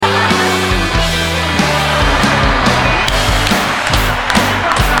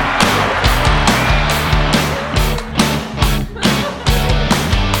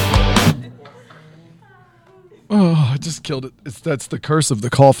just killed it. That's the curse of the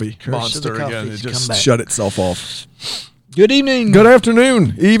coffee monster coffee. again. It just shut itself off. Good evening. Good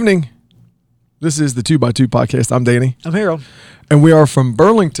afternoon. Evening. This is the 2x2 podcast. I'm Danny. I'm Harold. And we are from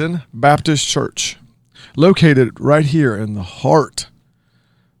Burlington Baptist Church, located right here in the heart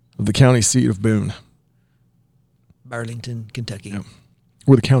of the county seat of Boone. Burlington, Kentucky. Yeah.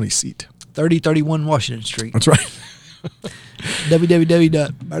 We're the county seat. 3031 Washington Street. That's right.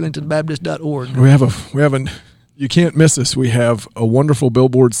 www.burlingtonbaptist.org. We have a you can't miss us. We have a wonderful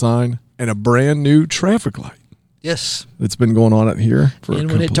billboard sign and a brand new traffic light. Yes. That's been going on out here for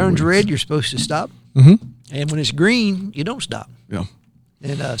and when it turns red, you're supposed to stop. Mm-hmm. And when it's green, you don't stop. Yeah.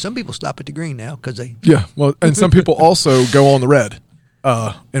 And some people stop at the green now because they... Yeah. Well, and some people also go on the red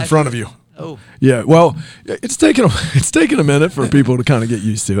in front of you. Oh. Yeah. Well, it's taken a minute for people to kind of get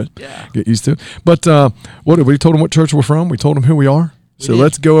used to it. Yeah. Get used to it. But what did we told them what church we're from? We told them who we are. So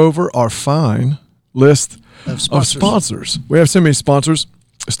let's go over our fine list of sponsors. We have so many sponsors,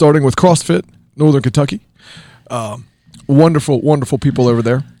 starting with CrossFit, Northern Kentucky. Wonderful, wonderful people over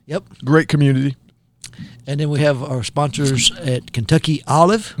there. Yep. Great community. And then we have our sponsors at Kentucky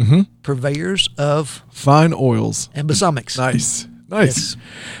Olive, purveyors of fine oils and balsamics. Nice. Nice.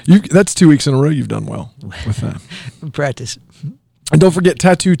 Yes. That's 2 weeks in a row you've done well with that. Practice. And don't forget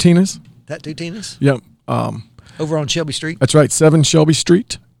Tattoo Tina's. Tattoo Tina's? Yep. Over on Shelby Street. That's right, 7 Shelby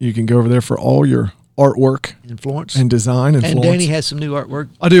Street. You can go over there for all your artwork. In Florence. And design in and Florence. Danny has some new artwork.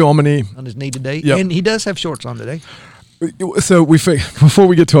 I do on my knee. On his knee today. Yep. And he does have shorts on today. So before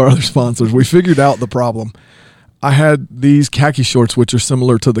we get to our other sponsors, we figured out the problem. I had these khaki shorts, which are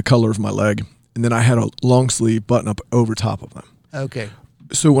similar to the color of my leg, and then I had a long sleeve button up over top of them. Okay.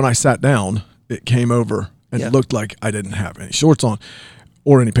 So when I sat down, it came over and it looked like I didn't have any shorts on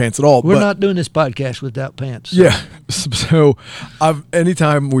or any pants at all. We're not doing this podcast without pants. So. Yeah. So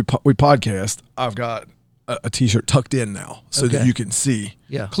anytime we podcast, I've got a T-shirt tucked in now so that you can see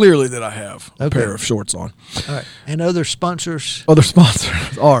clearly that I have a pair of shorts on. All right. And other sponsors? Other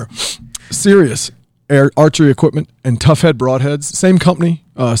sponsors are Sirius Archery Equipment and Tough Head Broadheads. Same company,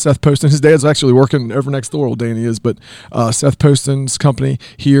 Seth Poston. His dad's actually working over next door, old Danny is, but Seth Poston's company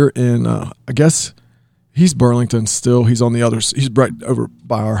here in, I guess, he's Burlington still. He's on the other, he's right over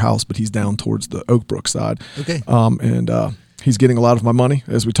by our house, but he's down towards the Oak Brook side. Okay. And he's getting a lot of my money,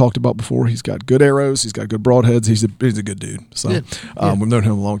 as we talked about before. He's got good arrows. He's got good broadheads. He's a good dude. So we've known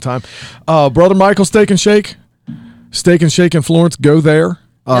him a long time. Brother Michael Steak and Shake in Florence. Go there.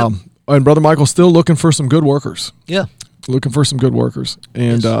 And Brother Michael's still looking for some good workers. Yeah. Looking for some good workers.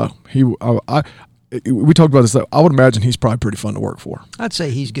 And we talked about this. I would imagine he's probably pretty fun to work for. I'd say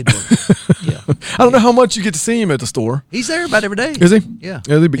he's good worker. Yeah. I don't know how much you get to see him at the store. He's there about every day. Is he? Yeah.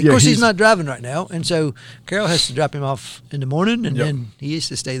 Of course, he's not driving right now. And so Carol has to drop him off in the morning, and then he used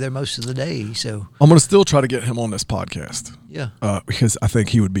to stay there most of the day. So I'm going to still try to get him on this podcast. Yeah. Because I think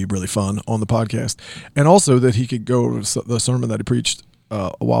he would be really fun on the podcast. And also that he could go over the sermon that he preached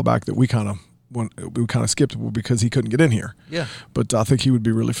a while back that we kind of skipped because he couldn't get in here. Yeah. But I think he would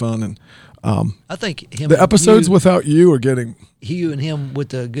be really fun. And I think him. The episodes without you are getting. You and him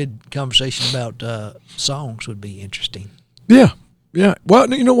with a good conversation about songs would be interesting. Yeah. Yeah.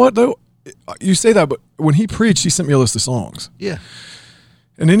 Well, you know what, though? You say that, but when he preached, he sent me a list of songs. Yeah.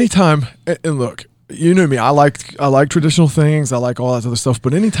 And anytime, and look, you know me, I like traditional things. I like all that other stuff.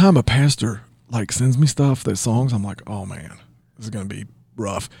 But anytime a pastor sends me stuff, that songs, I'm like, oh, man, this is going to be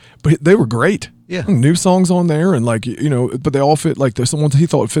rough, but they were great. Yeah, new songs on there, and but they all fit. There's some ones he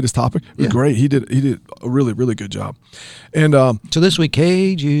thought would fit his topic. It was great. He did a really, really good job. And so this week,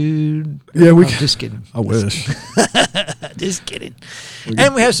 hey Jude. Yeah, just kidding. I wish. Just kidding.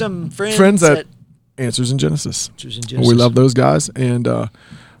 And we have some friends at Answers in Genesis. We love those guys, and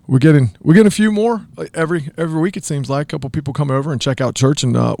we're getting a few more every week. It seems like a couple people come over and check out church,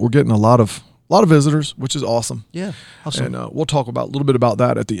 and we're getting a lot of visitors, which is awesome. Yeah, awesome. And we'll talk a little bit about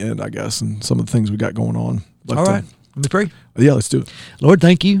that at the end, I guess, and some of the things we got going on. But, all right, let me pray. Yeah, let's do it. Lord,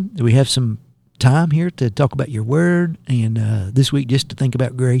 thank you that we have some time here to talk about your word, and this week just to think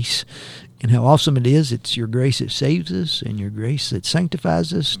about grace and how awesome it is. It's your grace that saves us, and your grace that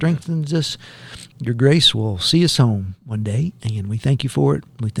sanctifies us, strengthens us. Your grace will see us home one day, and we thank you for it.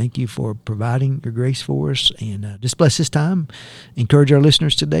 We thank you for providing your grace for us, and just bless this time. Encourage our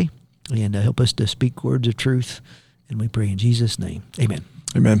listeners today. And help us to speak words of truth. And we pray in Jesus' name. Amen.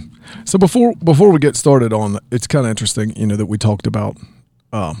 Amen. So before we get started on, it's kind of interesting, that we talked about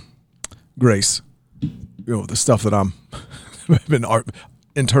grace, the stuff that I've been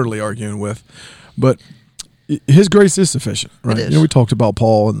internally arguing with. But his grace is sufficient, right? It is. We talked about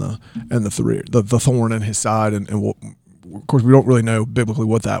Paul and the thorn in his side and of course, we don't really know biblically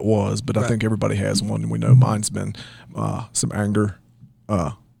what that was, but I Right. think everybody has one, and we know mine's been some anger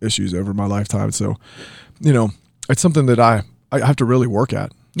issues over my lifetime. So, it's something that I have to really work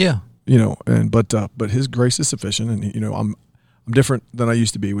at. Yeah. But His grace is sufficient, and I'm different than I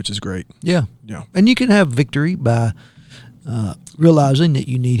used to be, which is great. Yeah. Yeah. And you can have victory by realizing that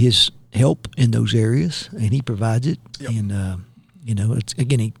you need His help in those areas, and He provides it. Yep. And it's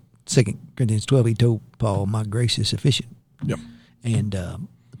again, 2 Corinthians 12, he told Paul, "My grace is sufficient." Yep. And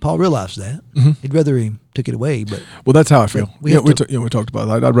Paul realized that. Mhm. He'd rather he took it away, but Well, that's how I feel. We We have to- we talked about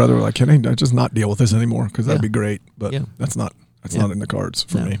that. I'd rather can I just not deal with this anymore, because that'd Yeah. be great. But Yeah. that's not Yeah. in the cards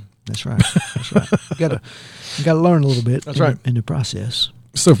for no, me. That's right. That's right. You gotta learn a little bit. That's right. in the process.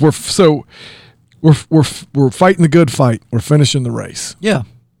 So we're fighting the good fight. We're finishing the race Yeah.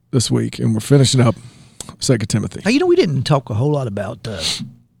 this week, and we're finishing up 2 Timothy. Now, we didn't talk a whole lot about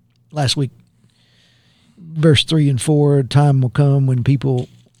last week, verse 3 and 4. Time will come when people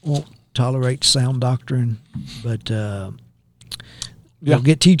won't tolerate sound doctrine, but they'll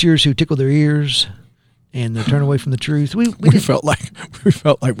get teachers who tickle their ears and they'll turn away from the truth. We felt like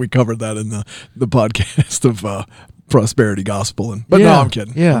we covered that in the podcast of prosperity gospel, but no, Yeah. I'm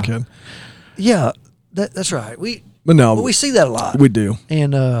kidding. Yeah. I'm kidding. Yeah, that's right. But no, We see that a lot. we do.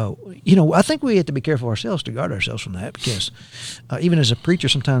 And, I think we have to be careful ourselves to guard ourselves from that, because even as a preacher,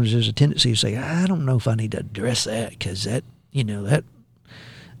 sometimes there's a tendency to say, I don't know if I need to address that, because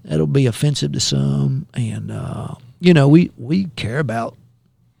that'll be offensive to some. And, we care about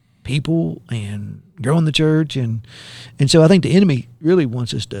people and growing the church. And so I think the enemy really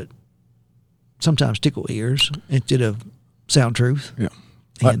wants us to sometimes tickle ears instead of sound truth. Yeah.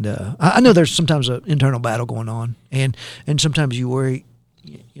 And I know there's sometimes an internal battle going on, and sometimes you worry.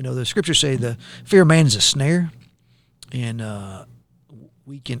 The scriptures say the fear of man is a snare, and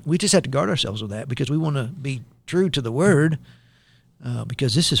we just have to guard ourselves with that, because we want to be true to the word,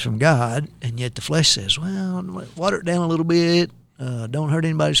 because this is from God, and yet the flesh says, well, water it down a little bit, don't hurt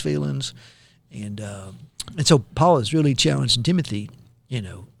anybody's feelings, and so Paul is really challenging Timothy.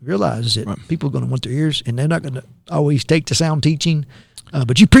 Realize that Right. people are going to want their ears, and they're not going to always take to sound teaching.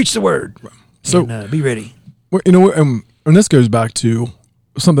 But you preach the word, So- and be ready. Well, and this goes back to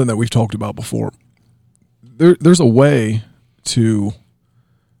something that we've talked about before. There's a way to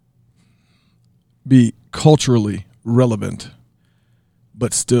be culturally relevant,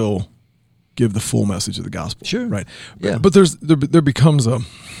 but still give the full message of the gospel. Sure. Right. Yeah. But there becomes a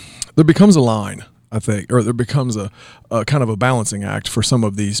line, I think, or there becomes a kind of a balancing act for some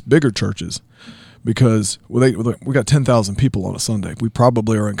of these bigger churches. Because we got 10,000 people on a Sunday. We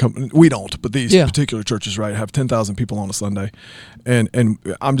probably are we don't, but these particular churches, right, have 10,000 people on a Sunday, and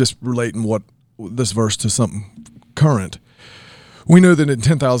I'm just relating this verse to something current. We know that in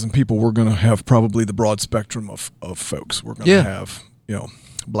 10,000 people, we're going to have probably the broad spectrum of folks. We're going to have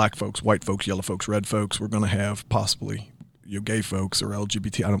black folks, white folks, yellow folks, red folks. We're going to have possibly gay folks or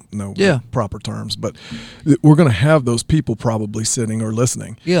LGBT. I don't know the proper terms, but we're going to have those people probably sitting or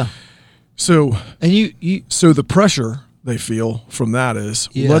listening. Yeah. So And so the pressure they feel from that is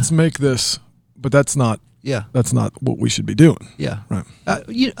let's make this, but that's not what we should be doing. Yeah. Right.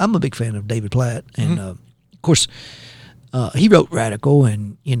 I'm a big fan of David Platt, and of course, he wrote Radical,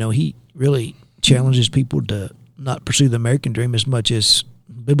 and he really challenges people to not pursue the American dream as much as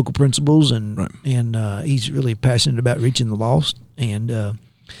biblical principles, and Right. and he's really passionate about reaching the lost. And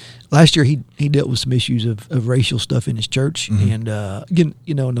last year he dealt with some issues of racial stuff in his church, and again,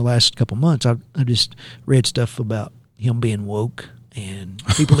 in the last couple months, I just read stuff about him being woke and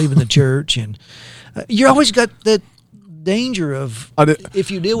people leaving the church, and you always got that danger of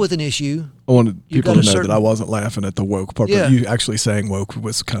if you deal with an issue. I wanted people got to a know certain- that I wasn't laughing at the woke part, Yeah. but you actually saying woke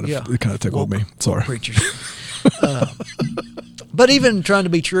was it kind of tickled me. Sorry. Preachers. But even trying to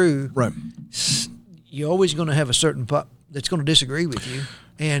be true, Right. you're always going to have a certain pop that's going to disagree with you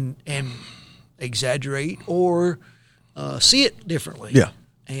and exaggerate or see it differently. Yeah.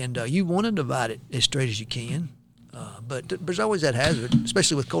 And you want to divide it as straight as you can. But there's always that hazard,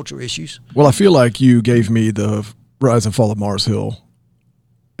 especially with cultural issues. Well, I feel like you gave me the Rise and Fall of Mars Hill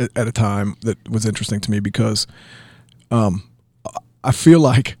at a time that was interesting to me, because I feel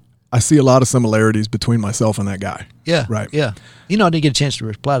like I see a lot of similarities between myself and that guy. Yeah. Right. Yeah. I didn't get a chance to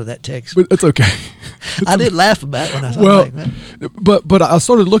reply to that text. But it's okay. I did laugh about it when I thought, Well, like, man. but I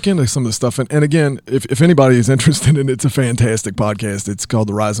started looking into some of the stuff, and again, if anybody is interested in it, it's a fantastic podcast. It's called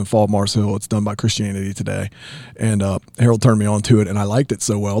The Rise and Fall of Mars Hill. It's done by Christianity Today, and Harold turned me on to it, and I liked it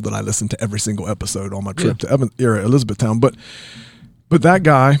so well that I listened to every single episode on my trip to Elizabethtown. But that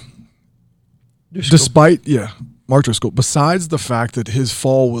guy, despite Mark Driscoll, besides the fact that his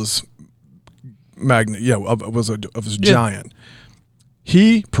fall was was a giant.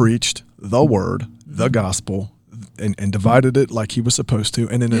 He preached the word, the gospel, and divided it like he was supposed to.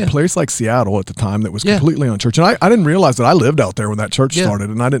 And in a place like Seattle at the time that was completely unchurched. And I didn't realize that I lived out there when that church started,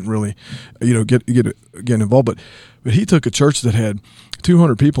 and I didn't really, get involved. But he took a church that had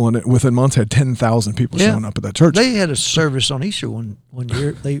 200 people in it. Within months, had 10,000 people showing up at that church. They had a service on Easter one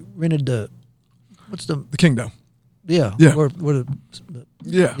year. They rented the Kingdom. Yeah. Yeah.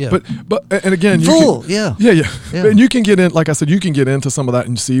 Yeah. But and again, full. Yeah. And you can get in, like I said, you can get into some of that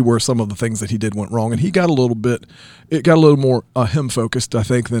and see where some of the things that he did went wrong. And it got a little more him focused, I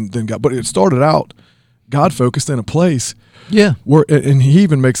think, than God. But it started out God focused in a place. Yeah. Where, and he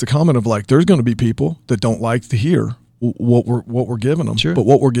even makes a comment of like, there's going to be people that don't like to hear what we're giving them. Sure. But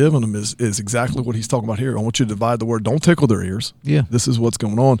what we're giving them is exactly what he's talking about here. I want you to divide the word. Don't tickle their ears. Yeah. This is what's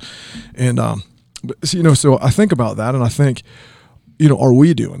going on. And so I think about that, and I think, are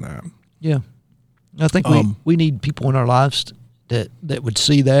we doing that? Yeah, I think we need people in our lives that would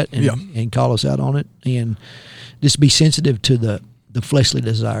see that and call us out on it, and just be sensitive to the fleshly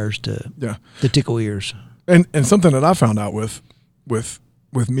desires to tickle ears. And something that I found out with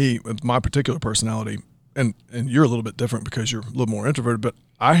me, with my particular personality, and you're a little bit different because you're a little more introverted, but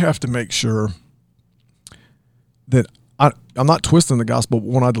I have to make sure that I'm not twisting the gospel, but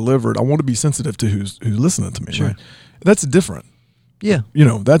when I deliver it, I want to be sensitive to who's listening to me. Sure. Right? That's different. Yeah.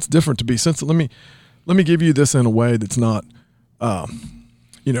 That's different to be sensitive. Let me give you this in a way that's not,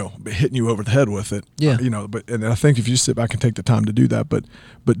 hitting you over the head with it. Yeah. And I think if you sit back and take the time to do that, but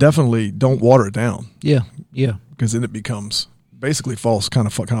definitely don't water it down. Yeah. Yeah. Because then it becomes basically false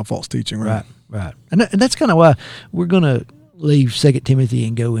teaching. Right. Right. And that's kind of why we're going to leave 2 Timothy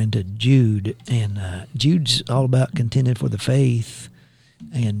and go into Jude. And Jude's all about contending for the faith.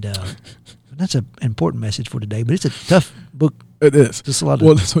 And that's an important message for today, but it's a tough book. It is. Just a lot of.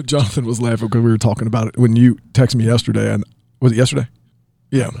 Well, that's what Jonathan was laughing because we were talking about it when you texted me yesterday. And was it yesterday?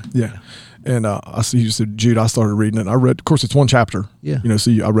 Yeah. And I see you said Jude. I started reading it. And I read. Of course, it's one chapter. Yeah.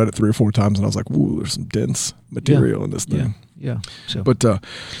 I read it 3 or 4 times, and I was like, "Ooh, there's some dense material in this thing." Yeah. So. But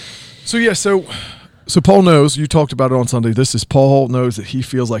so Paul knows. You talked about it on Sunday. Paul knows that he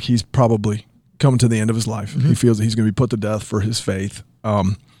feels like he's probably coming to the end of his life. Mm-hmm. He feels that he's going to be put to death for his faith.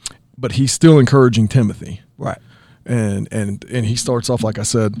 But he's still encouraging Timothy. Right. And he starts off, like I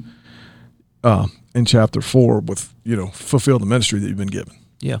said, in chapter 4 with, fulfill the ministry that you've been given.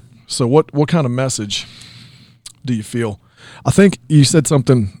 Yeah. So what kind of message do you feel? I think you said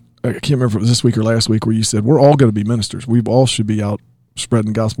something, I can't remember if it was this week or last week, where you said we're all going to be ministers. We all should be out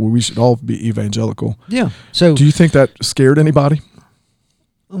spreading the gospel. We should all be evangelical. Yeah. So do you think that scared anybody?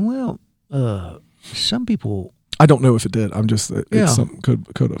 Well, some people. I don't know if it did. I'm just it's something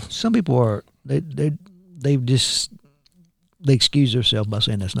could have. Some people are they excuse themselves by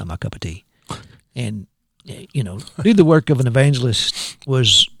saying that's not my cup of tea, and do the work of an evangelist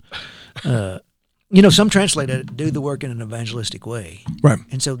was, some translate it, do the work in an evangelistic way, right?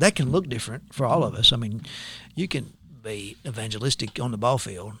 And so that can look different for all of us. I mean, you can be evangelistic on the ball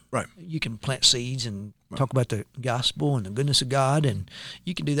field, right? You can plant seeds and talk about the gospel and the goodness of God, and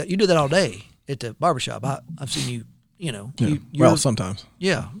you can do that. You do that all day at the barbershop. I've seen you. Sometimes.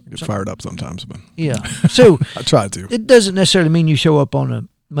 Yeah. Get fired up sometimes, but. Yeah. So. I try to. It doesn't necessarily mean you show up on a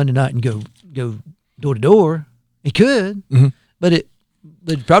Monday night and go door to door. It could, but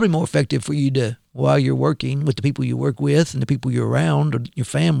it's probably more effective for you to, while you're working with the people you work with and the people you're around or your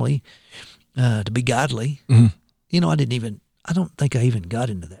family, to be godly. Mm-hmm. I don't think I even got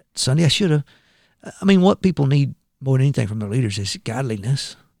into that Sunday. I should have. I mean, what people need more than anything from their leaders is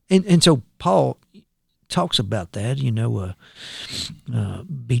godliness. And so Paul talks about that,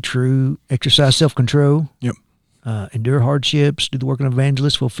 be true, exercise self-control, endure hardships, do the work of an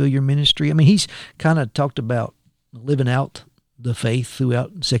evangelist, fulfill your ministry. I mean, he's kind of talked about living out the faith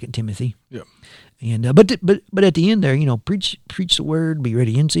throughout 2 Timothy. Yeah. And but at the end there, preach the word, be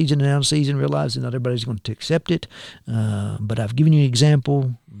ready in season and out of season, realize that not everybody's going to accept it. But I've given you an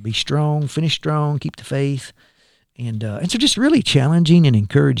example. Be strong, finish strong, keep the faith. And so just really challenging and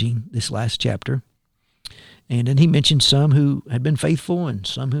encouraging this last chapter. And then he mentioned some who had been faithful and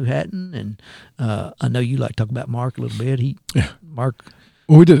some who hadn't. And I know you like to talk about Mark a little bit. Mark.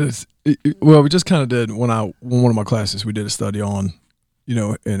 Well, we did this. We just kind of did when one of my classes, we did a study on,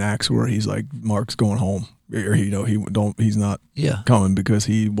 in Acts where he's like, Mark's going home, or he's not coming because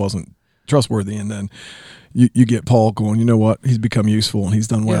he wasn't trustworthy. And then you get Paul going, you know what? He's become useful and he's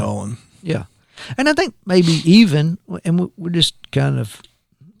done well. And And I think maybe even, and we're just kind of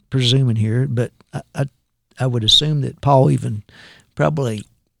presuming here, but I would assume that Paul even probably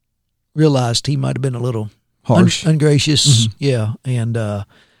realized he might have been a little harsh, ungracious, and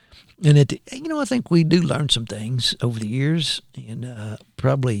And I think we do learn some things over the years, and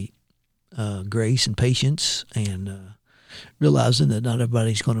probably grace and patience, and realizing that not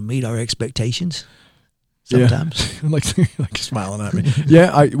everybody's going to meet our expectations. Sometimes, yeah. like you're smiling at me.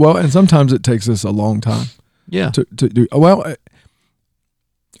 Yeah, and sometimes it takes us a long time. Yeah. To do well,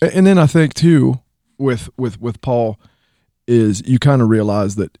 and then I think too with Paul is you kind of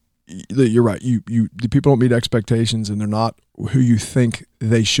realize that you're right. The people don't meet expectations, and they're not who you think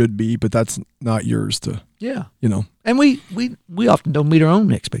they should be, but that's not yours to. Yeah. And we often don't meet our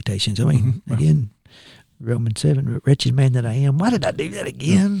own expectations. I mean, again, Romans 7, wretched man that I am. Why did I do that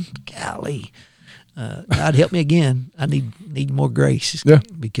again? Golly. God help me again. I need more grace. Yeah.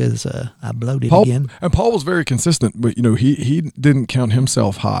 Because I bloated Paul, again. And Paul was very consistent, but he didn't count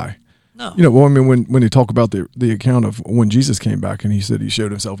himself high. No. Well, I mean, when you talk about the account of when Jesus came back and he said he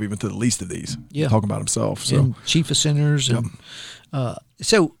showed himself even to the least of these. Yeah. Talking about himself. So and chief of sinners. Yep. And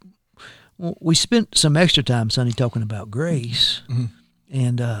so we spent some extra time Sunday talking about grace. Mm-hmm.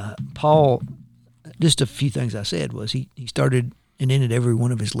 And Paul, just a few things I said was he started and ended every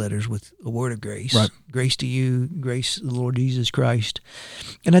one of his letters with a word of grace. Right. Grace to you, grace to the Lord Jesus Christ.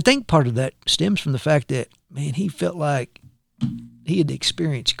 And I think part of that stems from the fact that, man, he felt like he had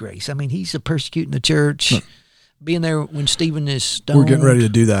experienced grace. I mean, he's a persecuting the church, being there when Stephen is stoned. we're getting ready to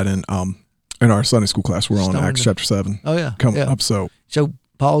do that in our Sunday school class. We're on Acts chapter 7. Oh, yeah. Coming up. So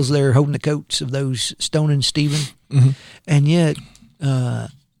Paul's there holding the coats of those stoning Stephen. Mm-hmm. And yet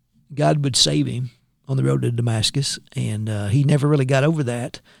God would save him on the road to Damascus, and he never really got over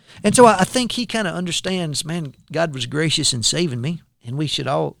that. And so I think he kind of understands, man, God was gracious in saving me, and we should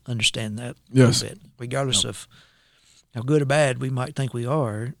all understand that a little bit, regardless of how good or bad we might think we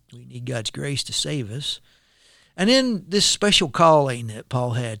are. We need God's grace to save us. And then this special calling that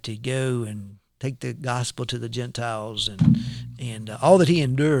Paul had to go and take the gospel to the Gentiles, and all that he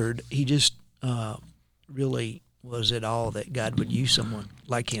endured, he just really was it all that God would use someone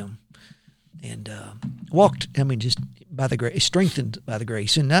like him. And walked, just by the grace, strengthened by the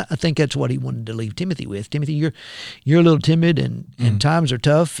grace. And I think that's what he wanted to leave Timothy with. Timothy, you're a little timid, and times are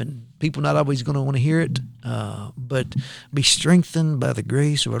tough, and people not always going to want to hear it. But be strengthened by the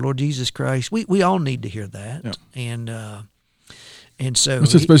grace of our Lord Jesus Christ. We all need to hear that. Yeah. And so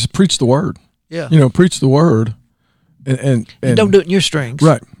it's just preach the word. Yeah. Preach the word, and don't do it in your strength.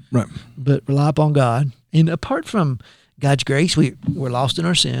 Right. But rely upon God. And apart from God's grace, we're lost in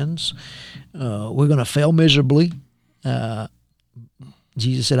our sins. We're going to fail miserably.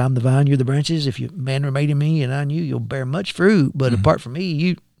 Jesus said, I'm the vine, you're the branches. If you man remain in me and I in you, you'll bear much fruit. But apart from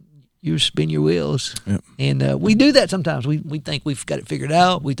me, you spin your wheels. Yep. And we do that sometimes. We think we've got it figured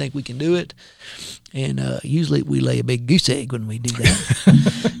out. We think we can do it. And usually we lay a big goose egg when we do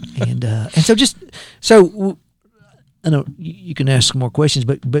that. and so I know you can ask more questions,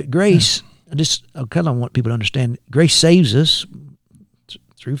 but grace, I kind of want people to understand, grace saves us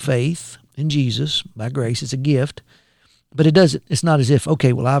through faith in Jesus by grace. It's a gift, but it's not as if,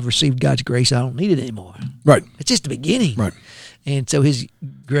 okay, well, I've received God's grace, I don't need it anymore. Right. It's just the beginning. Right. And so his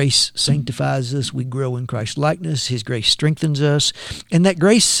grace sanctifies us. We grow in Christ's likeness. His grace strengthens us. And that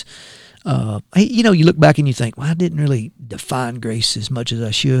grace, you look back and you think, well, I didn't really define grace as much as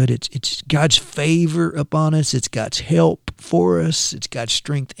I should. It's God's favor upon us. It's God's help for us. It's God's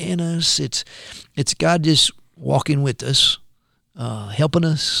strength in us. It's God just walking with us, helping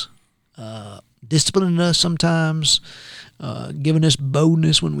us, disciplining us sometimes, giving us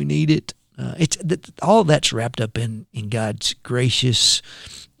boldness when we need it. All that's wrapped up in God's gracious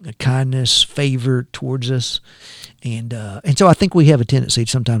kindness, favor towards us, and so I think we have a tendency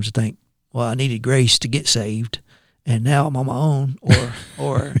sometimes to think, well, I needed grace to get saved, and now I'm on my own,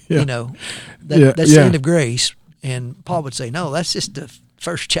 or yeah. That's the end of grace. And Paul would say, no, that's just the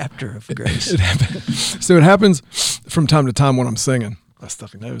first chapter of grace. So it happens from time to time when I'm singing. That's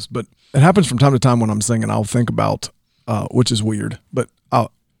stuffy nose, but it happens from time to time when I'm singing. I'll think about, which is weird, but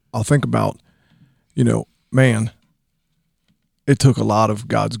I'll think about, man, it took a lot of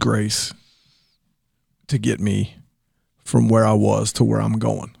God's grace to get me from where I was to where I'm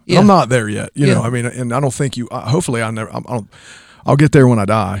going. Yeah. I'm not there yet, and I don't think hopefully I'll get there when I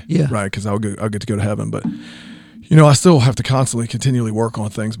die. Yeah. Right. Cause I'll get to go to heaven, but I still have to continually work on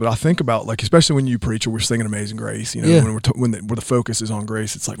things, but I think about, like, especially when you preach or we're singing Amazing Grace, when the focus is on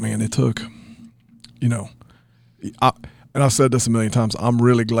grace, it's like, man, it took, and I've said this a million times, I'm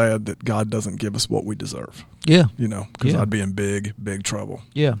really glad that God doesn't give us what we deserve. Yeah. Because I'd be in big, big trouble.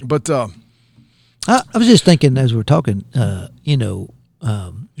 Yeah. But I was just thinking as we're talking, you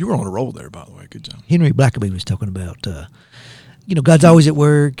were on a roll there, by the way. Good job. Henry Blackaby was talking about God's always at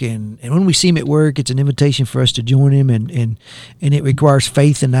work, and when we see him at work, it's an invitation for us to join him, and it requires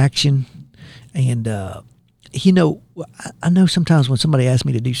faith and action. And, I know sometimes when somebody asks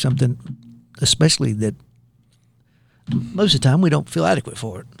me to do something, especially that most of the time we don't feel adequate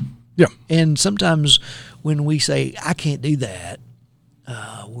for it. Yeah. And sometimes when we say, I can't do that,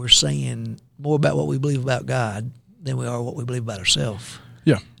 we're saying more about what we believe about God than we are what we believe about ourselves.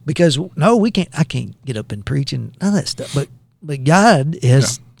 Yeah. Because, no, I can't get up and preach and all that stuff. But God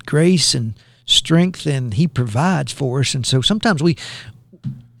has grace and strength, and he provides for us. And so sometimes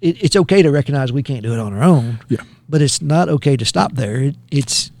it's okay to recognize we can't do it on our own. Yeah. But it's not okay to stop there.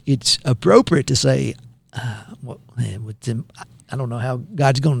 It's appropriate to say, I don't know how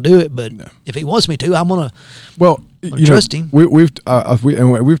God's going to do it, but if he wants me to, I'm going to trust him. We've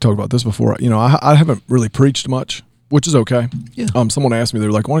talked about this before. I haven't really preached much, which is okay. Yeah. Someone asked me, they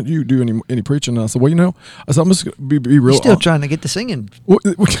were like, "Why don't you do any preaching?" And I said, "Well, I said I'm just gonna be real." You're still trying to get the singing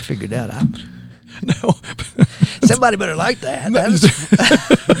figured out. No. Somebody better like that.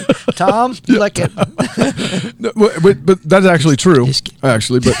 Tom, you like it? No, but that's actually true.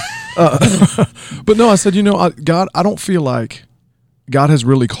 Actually, but no, I said, God, I don't feel like God has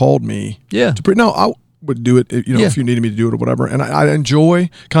really called me. Yeah. To no, I would do it. If you needed me to do it or whatever, and I enjoy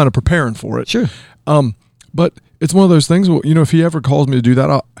kind of preparing for it. Sure. But it's one of those things. If he ever calls me to do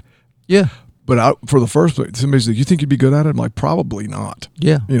that, yeah. But for the first place, somebody's like, "You think you'd be good at it?" I'm like, "Probably not."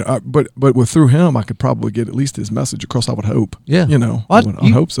 Yeah. But through him, I could probably get at least his message across. I would hope. Yeah. I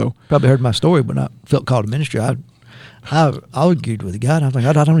would hope so. Probably heard my story, but not felt called to ministry. I argued with God. I'm like,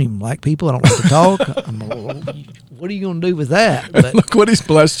 I don't even like people. I don't like to talk. I'm like, well, what are you going to do with that? But look what he's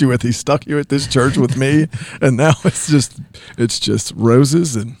blessed you with. He stuck you at this church with me, and now it's just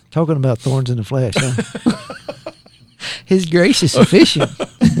roses and talking about thorns in the flesh. Huh? His grace is sufficient.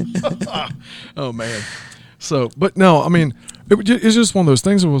 Oh man. So, but no, I mean, it's just one of those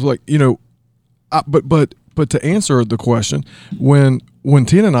things that was like, but to answer the question, when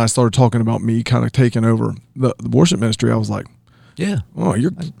Tina and I started talking about me kind of taking over the worship ministry, I was like, yeah, oh,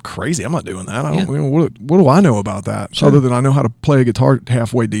 you're crazy. I'm not doing that. I don't. What do I know about that? Sure. Other than I know how to play a guitar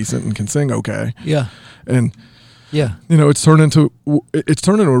halfway decent and can sing okay. Yeah. And yeah, it's turned into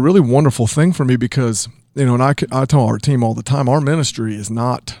a really wonderful thing for me because and I tell our team all the time, our ministry is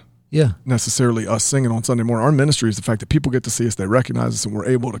not necessarily us singing on Sunday morning. Our ministry is the fact that people get to see us, they recognize us, and we're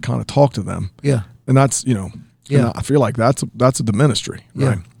able to kind of talk to them. Yeah, and that's and I feel like that's the ministry.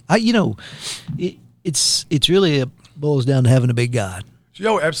 Right? It's really boils down to having a big God.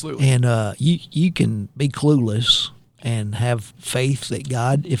 Oh, absolutely. And you can be clueless and have faith that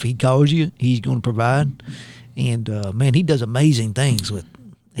God, if he calls you, he's going to provide. And man, he does amazing things with.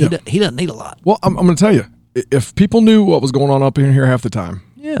 He doesn't need a lot. Well, I'm going to tell you, if people knew what was going on up in here half the time,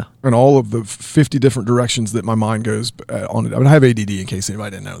 and all of the 50 different directions that my mind goes on it. I mean, I have ADD in case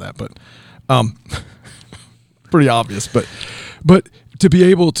anybody didn't know that, but pretty obvious. But to be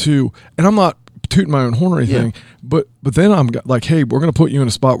able to, and I'm not tooting my own horn or anything, but then I'm like, hey, we're going to put you in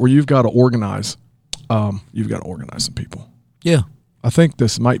a spot where you've got to organize. You've got to organize some people. Yeah, I think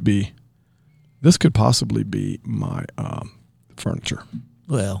this could possibly be my furniture.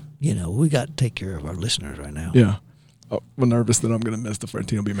 Well, we got to take care of our listeners right now. Yeah. I'm nervous that I'm going to miss the friend.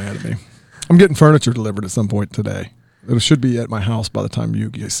 He'll be mad at me. I'm getting furniture delivered at some point today. It should be at my house by the time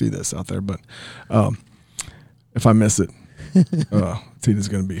you see this out there. But if I miss it, Tina's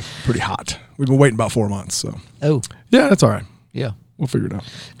going to be pretty hot. We've been waiting about 4 months. So. Oh. Yeah, that's all right. Yeah. We'll figure it out.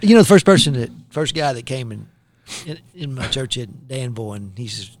 The first guy that came in my church at Danville, and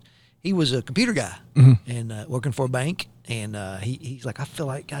he was a computer guy and working for a bank. And he's like, I feel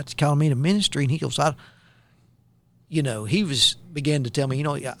like God's calling me to ministry. And he goes, he began to tell me,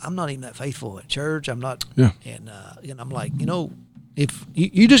 I'm not even that faithful at church. I'm not. Yeah. And I'm like, if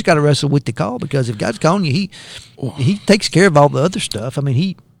you just got to wrestle with the call, because if God's calling you, he takes care of all the other stuff. I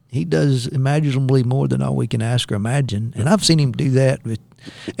mean, he does immeasurably more than all we can ask or imagine. And I've seen him do that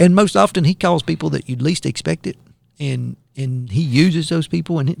and most often he calls people that you'd least expect it. And he uses those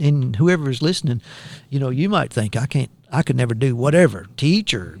people, and whoever is listening, you might think, I could never do whatever,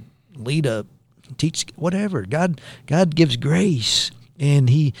 teach or teach whatever. God gives grace, and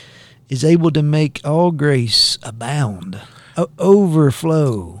he is able to make all grace abound,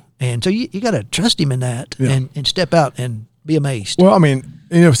 overflow. And so you got to trust him in that and step out and be amazed. Well, I mean,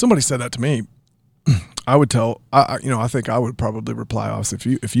 if somebody said that to me, I would I think I would probably reply,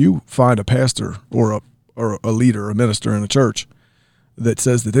 obviously, if you find a pastor or a leader, a minister in a church that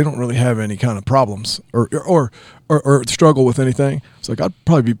says that they don't really have any kind of problems or struggle with anything, it's like I'd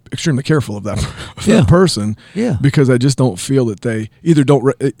probably be extremely careful of that person, because I just don't feel that they either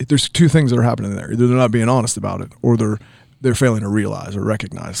don't. There's two things that are happening there: either they're not being honest about it, or they're failing to realize or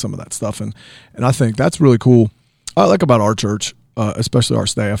recognize some of that stuff. And I think that's really cool. I like about our church, especially our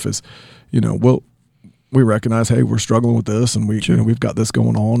staff, is, we recognize, hey, we're struggling with this, and we've got this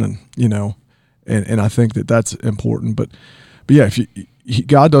going on, and and I think that's important. But yeah,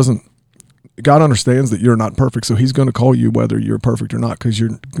 God understands that you're not perfect, so He's going to call you whether you're perfect or not, because you're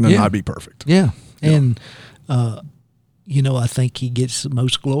going to not be perfect. Yeah, and I think He gets the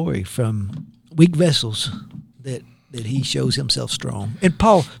most glory from weak vessels that He shows Himself strong. And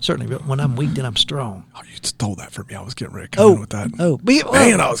Paul certainly, when I'm weak, then I'm strong. Oh, you stole that from me. I was getting ready to come in with that.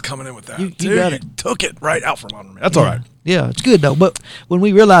 Man, I was coming in with that. You got it. You took it right out from under me. That's all right. Yeah, it's good though. But when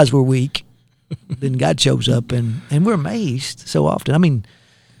we realize we're weak, then God shows up, and we're amazed so often. I mean,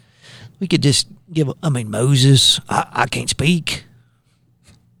 we could just Moses, I can't speak.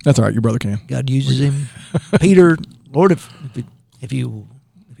 That's all right. Your brother can. God uses him. Peter, Lord, if you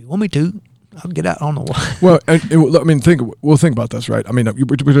want me to, I'll get out on the water. Well, think about this, right? I mean,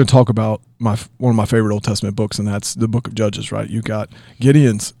 we're going to talk about one of my favorite Old Testament books, and that's the book of Judges, right? You got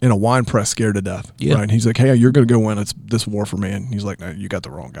Gideon's in a wine press, scared to death, right? And he's like, hey, you're going to go win this war for me. And he's like, no, you got the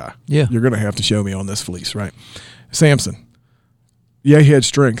wrong guy. Yeah. You're going to have to show me on this fleece, right? Samson, yeah, he had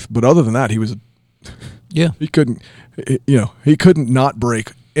strength, but other than that, he was, he couldn't not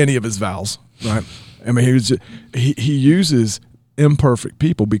break any of his vows, right? I mean, he uses imperfect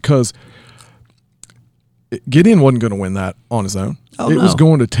people, because Gideon wasn't going to win that on his own. It was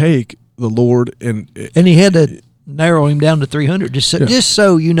going to take the Lord, and he had to narrow him down to 300 just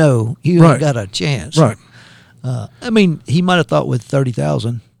so you ain't got a chance. Right. He might have thought with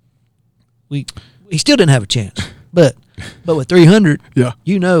 30,000, he still didn't have a chance. But with 300, you're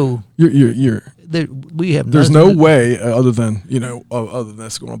we have. There's no way other than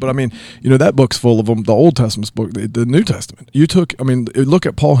this going on. But I mean, that book's full of them. The Old Testament's book, the New Testament. Look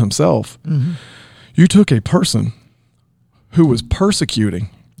at Paul himself. Mm-hmm. You took a person who was persecuting.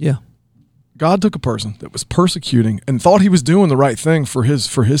 Yeah. God took a person that was persecuting and thought he was doing the right thing for his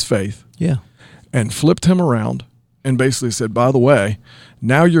faith. Yeah. And flipped him around and basically said, by the way,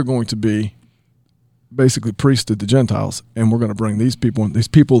 now you're going to be basically priest to the Gentiles, and we're going to bring these people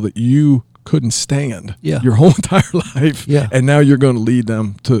that you couldn't stand your whole entire life. Yeah. And now you're going to lead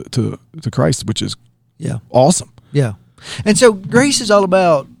them to Christ, which is awesome. Yeah. And so grace is all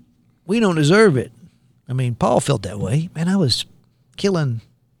about, we don't deserve it. I mean, Paul felt that way. Man, I was killing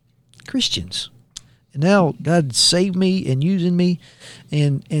Christians. And now God saved me and using me.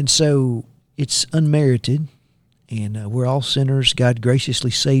 And so it's unmerited. And we're all sinners. God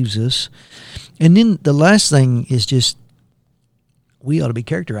graciously saves us. And then the last thing is just, we ought to be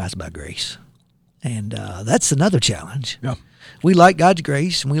characterized by grace. And that's another challenge. Yeah. We like God's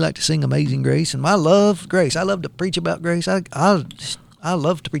grace, and we like to sing Amazing Grace. And I love grace. I love to preach about grace. I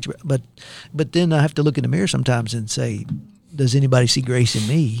love to preach about, but then I have to look in the mirror sometimes and say, does anybody see grace in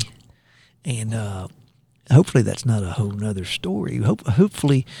me? And hopefully that's not a whole nother story.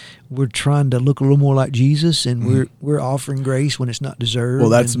 Hopefully we're trying to look a little more like Jesus, and we're offering grace when it's not deserved. Well,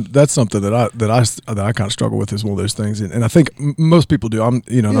 that's something that I kind of struggle with, is one of those things, and I think most people do. I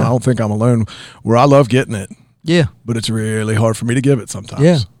don't think I'm alone, where I love getting it. Yeah, but it's really hard for me to give it sometimes.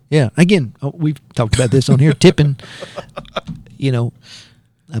 Yeah, yeah. Again, we've talked about this on here. Tipping.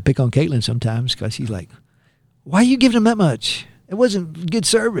 I pick on Caitlin sometimes because she's like, "Why are you giving them that much? It wasn't good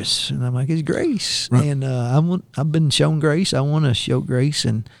service." And I'm like, "It's grace." Right. And I've been shown grace. I want to show grace,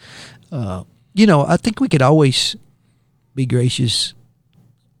 and I think we could always be gracious.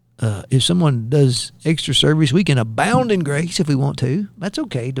 If someone does extra service, we can abound in grace if we want to. That's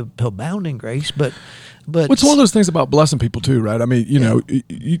okay to abound in grace, but it's one of those things about blessing people too, right? I mean,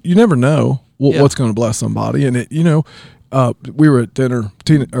 you never know what's going to bless somebody, and we were at dinner.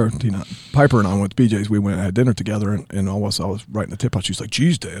 Tina, Piper and I went to BJ's. We went and had dinner together, and I was writing the tip out. She's like,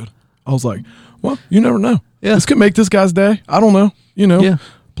 "Geez, Dad." I was like, "Well, you never know. Yeah. This could make this guy's day. I don't know. Yeah.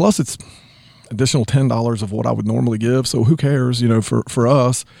 Plus, it's additional $10 of what I would normally give, so who cares? For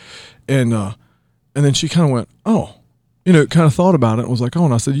us." And then she kind of went, "Oh," kind of thought about it. And was like, "Oh,"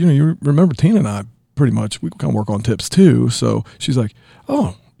 and I said, "You remember Tina and I pretty much we kind of work on tips too." So she's like,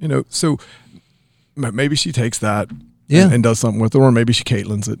 "Oh, so maybe she takes that." Yeah. And does something with it, or maybe she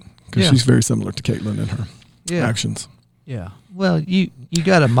Caitlin's it, because she's very similar to Caitlin in her actions. Yeah. Well, you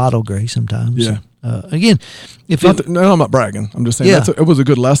got to model grace sometimes. Yeah. Again, I'm not bragging. I'm just saying it was a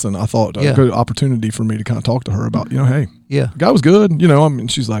good lesson. I thought a good opportunity for me to kind of talk to her about, hey, the guy was good.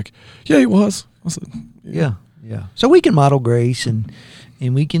 She's like, yeah, he was. I said, yeah. So we can model grace, and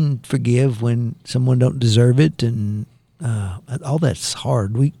we can forgive when someone don't deserve it, and all that's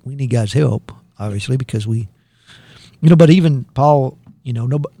hard. We need God's help, obviously, because we. But even Paul,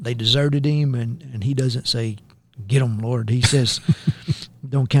 they deserted him, and he doesn't say, get them, Lord. He says,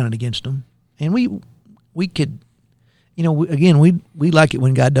 don't count it against them. And we could, again, we like it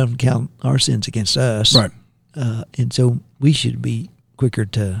when God doesn't count our sins against us. Right. And so we should be quicker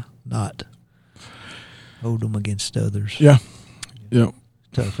to not hold them against others. Yeah. Yeah.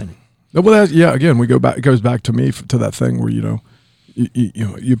 Tough, isn't it? Well, again, we go back. It goes back to me to that thing where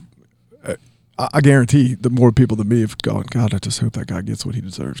I guarantee the more people than me have gone, God, I just hope that guy gets what he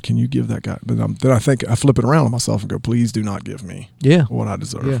deserves. Can you give that guy? But then I think I flip it around on myself and go, please do not give me what I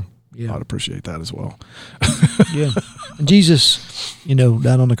deserve. Yeah. I'd appreciate that as well. Yeah. And Jesus, died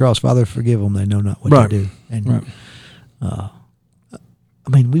on the cross, Father, forgive them. They know not what they do.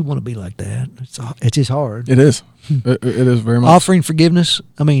 And we want to be like that. It's just hard. It is. It is very much. Offering forgiveness.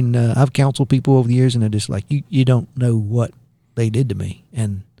 I've counseled people over the years, and they're just like, you don't know what they did to me.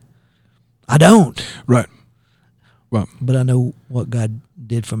 And I don't. Right. Well, but I know what God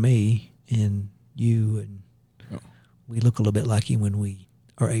did for me and you, and we look a little bit like Him when we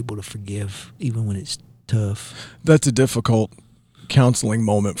are able to forgive, even when it's tough. That's a difficult counseling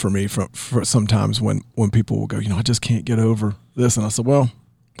moment for me for sometimes when people will go, I just can't get over this. And I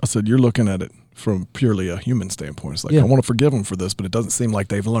said, you're looking at it from purely a human standpoint. It's like, I want to forgive them for this, but it doesn't seem like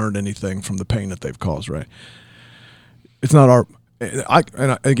they've learned anything from the pain that they've caused, right? It's not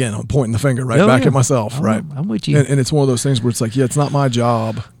again, I'm pointing the finger back at myself, right? I'm with you. And it's one of those things where it's like, it's not my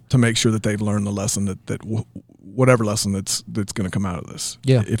job to make sure that they've learned the lesson that whatever lesson that's going to come out of this.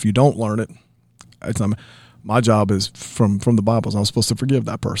 Yeah. If you don't learn it, it's not my job. Is from the Bible. I'm supposed to forgive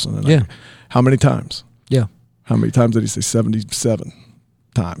that person. And how many times? Yeah. How many times did he say? 77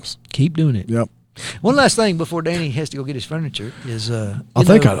 times. Keep doing it. Yep. One last thing before Danny has to go get his furniture is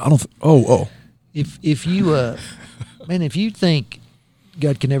if you if you think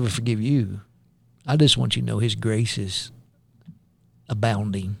God can never forgive you, I just want you to know His grace is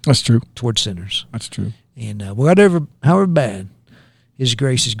abounding. That's true. Towards sinners. That's true. And however bad, His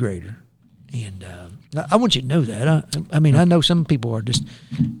grace is greater. And I want you to know that. I know some people are just,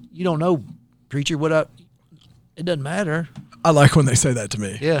 you don't know, preacher, it doesn't matter. I like when they say that to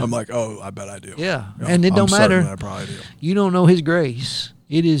me. Yeah. I'm like, I bet I do. Yeah. And it don't matter. I probably do. You don't know His grace.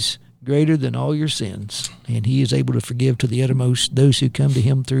 It is greater than all your sins. And He is able to forgive to the uttermost those who come to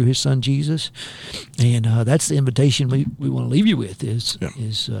Him through His Son, Jesus. And that's the invitation we want to leave you with is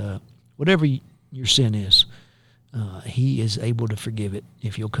whatever your sin is, He is able to forgive it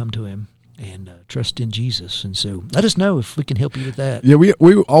if you'll come to Him and trust in Jesus. And so let us know if we can help you with that. Yeah, we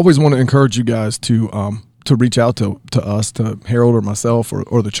always want to encourage you guys to reach out to us, to Harold or myself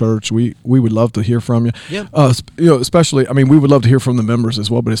or the church. We would love to hear from you. Yeah. Especially, we would love to hear from the members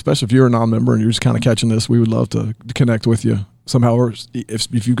as well, but especially if you're a non-member and you're just kind of catching this, we would love to connect with you somehow. Or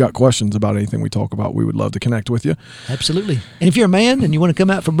if you've got questions about anything we talk about, we would love to connect with you. Absolutely. And if you're a man and you want to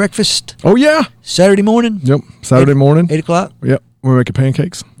come out for breakfast. Oh, yeah. Saturday morning. Yep. Saturday morning. 8 o'clock. Yep. We're making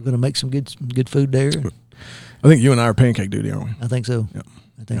pancakes. We're going to make some good food there. I think you and I are pancake duty, aren't we? I think so. Yep.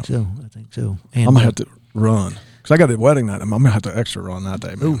 I think so. I'm And going to have to run because I got a wedding night. I'm going to have to extra run that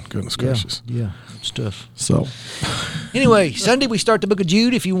day, man. Ooh, Goodness gracious. Yeah, it's tough. So, anyway, Sunday we start the book of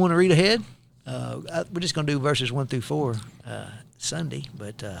Jude if you want to read ahead. We're just going to do verses 1 through 4 Sunday,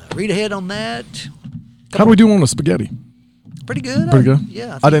 but read ahead on that. How do we do on the spaghetti? Pretty good. Pretty good?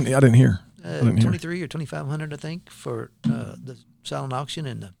 Yeah. I didn't hear. 23 or 2,500, I think, for the silent auction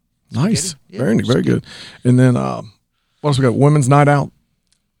and the nice. Yeah, very good. And then what else we got? Women's night out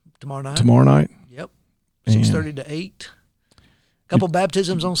tomorrow night. Yep. 6:30 to 8. Couple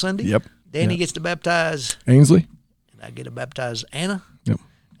baptisms on Sunday. Yep. Danny gets to baptize Ainsley, and I get to baptize Anna. Yep.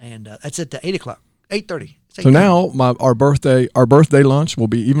 And that's at 8 o'clock. 8:30. So now our birthday lunch will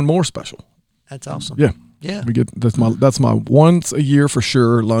be even more special. That's awesome. Yeah. Yeah. We get that's my once a year for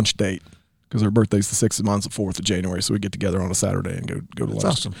sure lunch date because our birthday's the 6th month, the 4th of January, so we get together on a Saturday and go to lunch.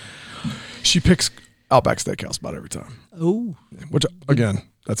 That's awesome. She picks Outback Steakhouse about every time. Oh. Which again,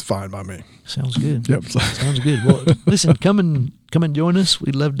 that's fine by me. Sounds good. Yep. Sounds good. Well, listen, come and join us.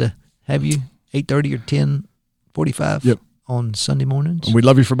 We'd love to have you 8:30 or 10:45 Yep. on Sunday mornings. And we'd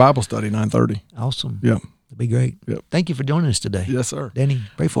love you for Bible study 9:30. Awesome. Yeah. That'd be great. Yep. Thank you for joining us today. Yes, sir. Danny,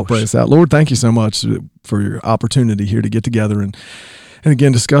 pray for us. Pray us out. Lord, thank you so much for your opportunity here to get together and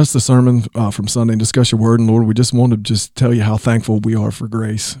again, discuss the sermon from Sunday and discuss your word. And Lord, we just want to tell you how thankful we are for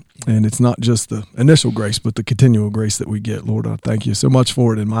grace. And it's not just the initial grace, but the continual grace that we get. Lord, I thank you so much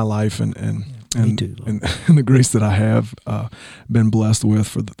for it in my life and Me too, and the grace that I have been blessed with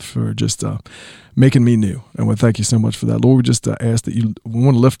for just making me new. And we thank you so much for that. Lord, we just ask that we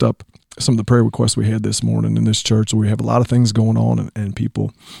want to lift up some of the prayer requests we had this morning in this church. We have a lot of things going on, and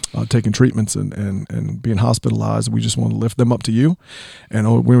people taking treatments and being hospitalized. We just want to lift them up to you.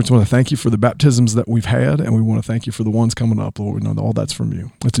 And we just want to thank you for the baptisms that we've had, and we want to thank you for the ones coming up, Lord. We know that all that's from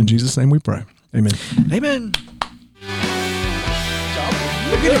you. It's in Jesus' name we pray. Amen. Amen.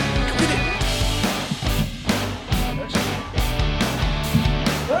 Look at it.